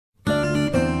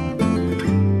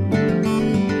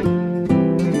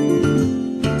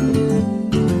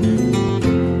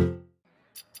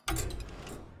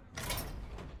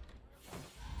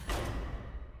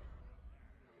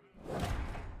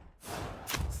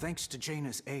Thanks to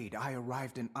Jaina's aid, I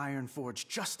arrived in Ironforge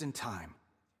just in time.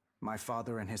 My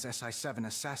father and his SI-7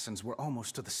 assassins were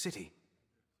almost to the city.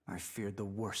 I feared the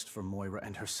worst for Moira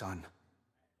and her son.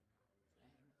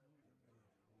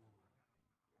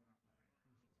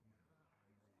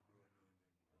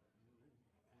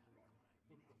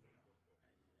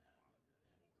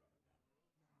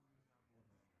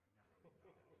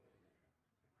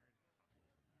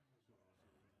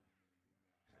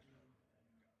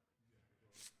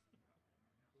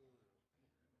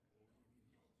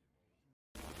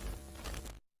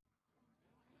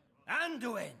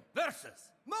 Anduin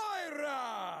versus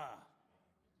Moira!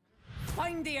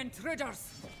 Find the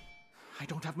intruders! I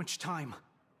don't have much time.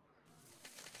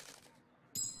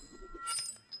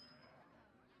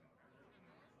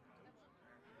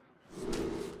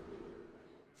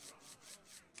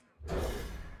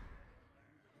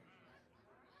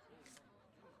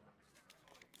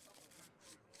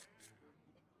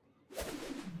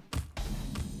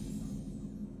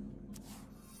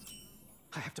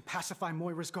 I have to pacify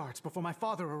Moira's guards before my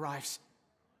father arrives.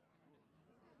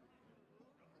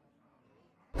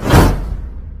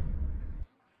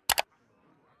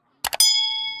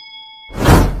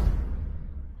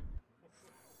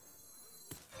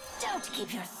 Don't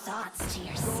keep your thoughts to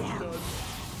yourself.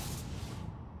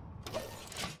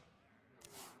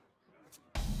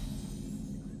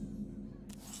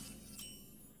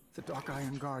 The Dark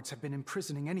Iron Guards have been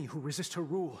imprisoning any who resist her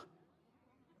rule.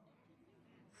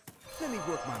 Let me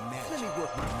work my magic. Let me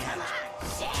work my magic. Come on,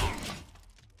 share!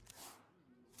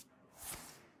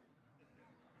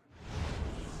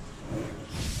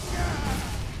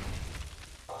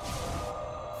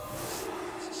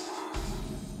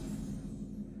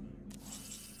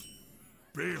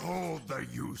 Behold the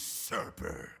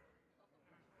usurper!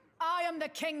 I am the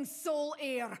king's sole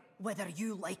heir, whether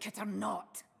you like it or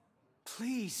not.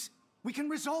 Please, we can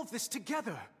resolve this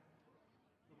together.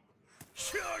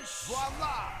 Shush!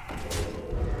 Voila!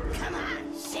 Come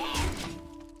on, share!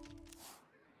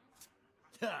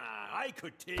 I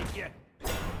could take you.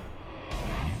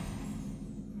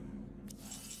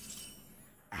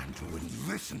 Anduin,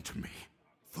 listen to me.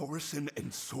 Thaurissan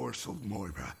ensorcelled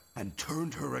Moira and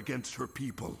turned her against her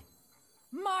people.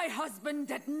 My husband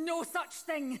did no such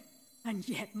thing, and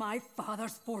yet my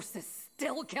father's forces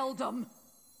still killed him.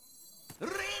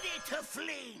 Ready to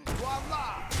flee.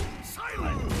 Voila!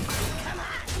 Silence! Come on,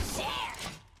 share!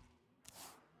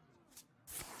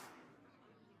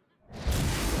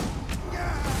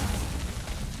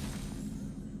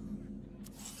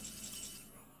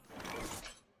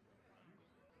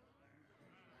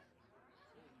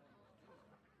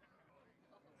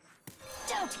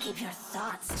 Don't keep your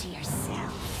thoughts to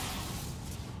yourself.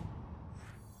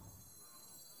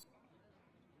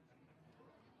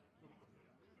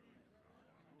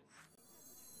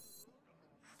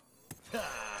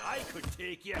 I could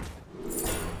take you.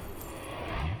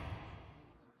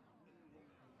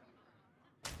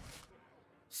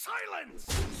 Silence!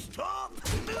 Stop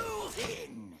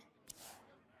moving!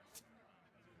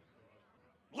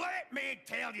 Let me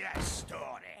tell you a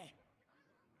story.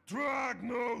 Drag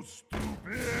no,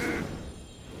 stupid!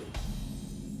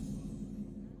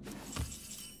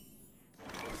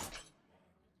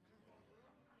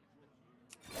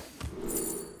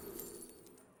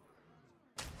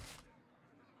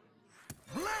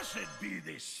 Blessed be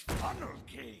this funnel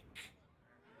cake.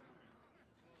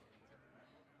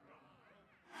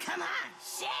 Come on,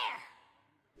 share!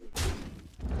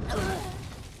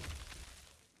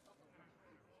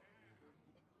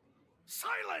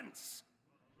 Silence!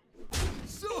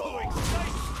 So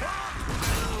excited! Stop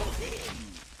moving!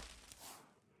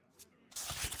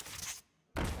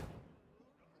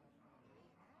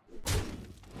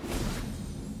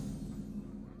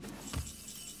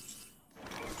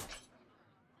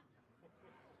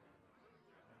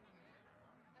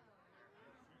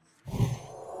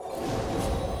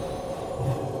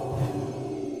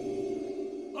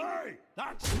 Hey,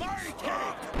 that's my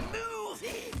cake!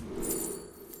 Moving!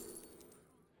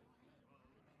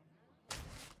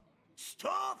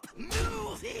 Stop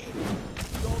moving!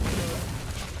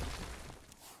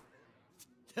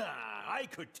 I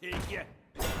could take you.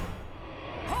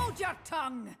 Hold your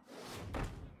tongue!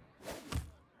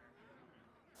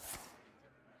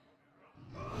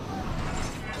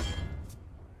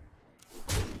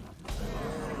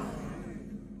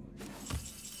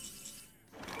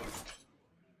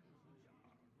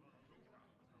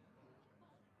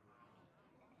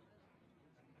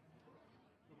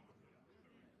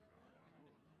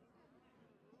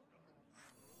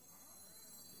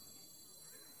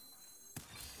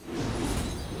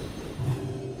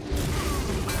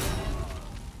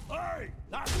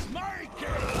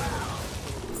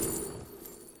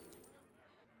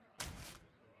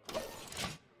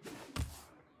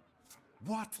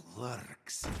 What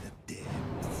lurks in the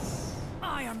depths?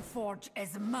 Ironforge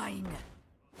is mine.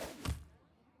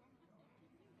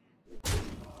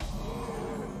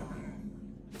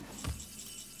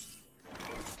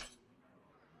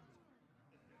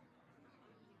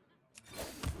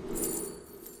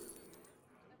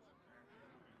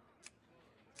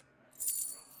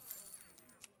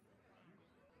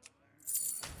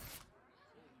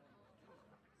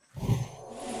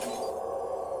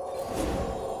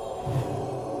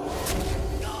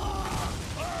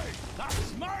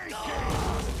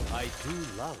 I do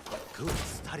love a good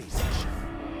study session.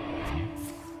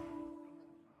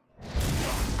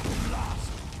 Last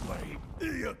fight.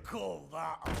 You call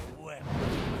that a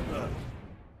weapon?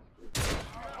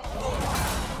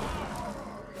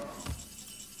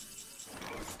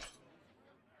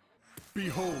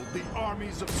 Behold the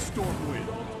armies of Stormwind.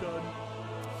 Done.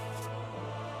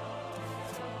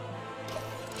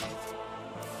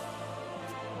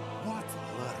 What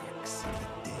lurks in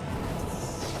the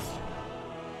depths?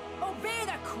 Obey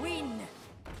the queen!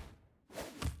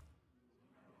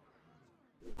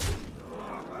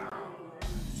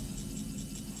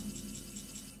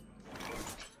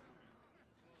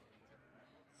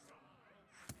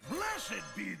 Blessed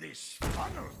be this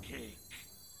funnel cake.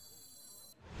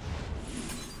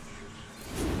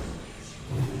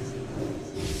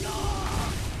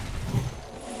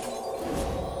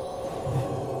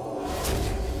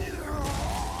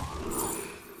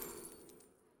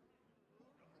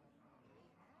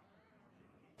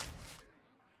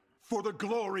 For the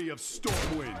glory of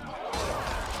Stormwind.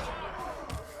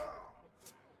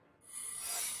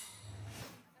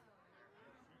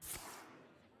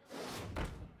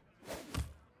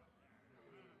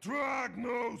 Drag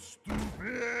no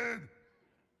stupid.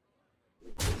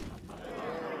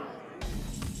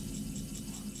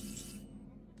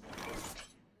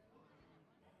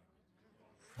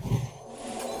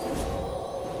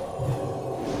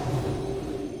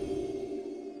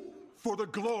 For the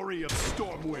glory of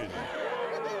Stormwind.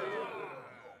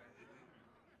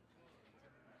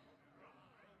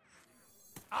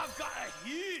 I've got a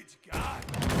huge gun.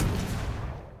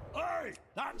 Hey,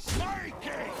 that's my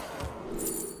cake.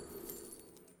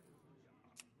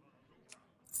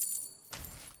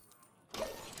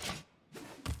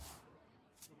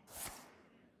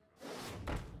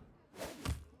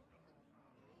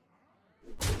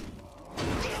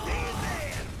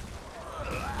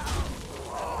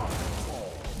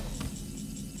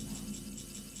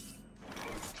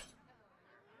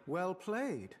 Well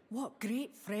played. What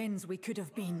great friends we could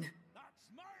have been. That's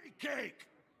my cake.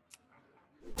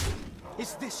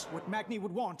 Is this what Magni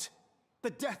would want?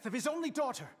 The death of his only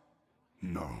daughter?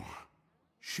 No.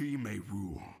 She may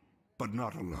rule, but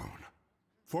not alone.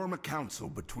 Form a council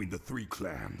between the three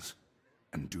clans,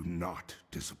 and do not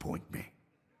disappoint me.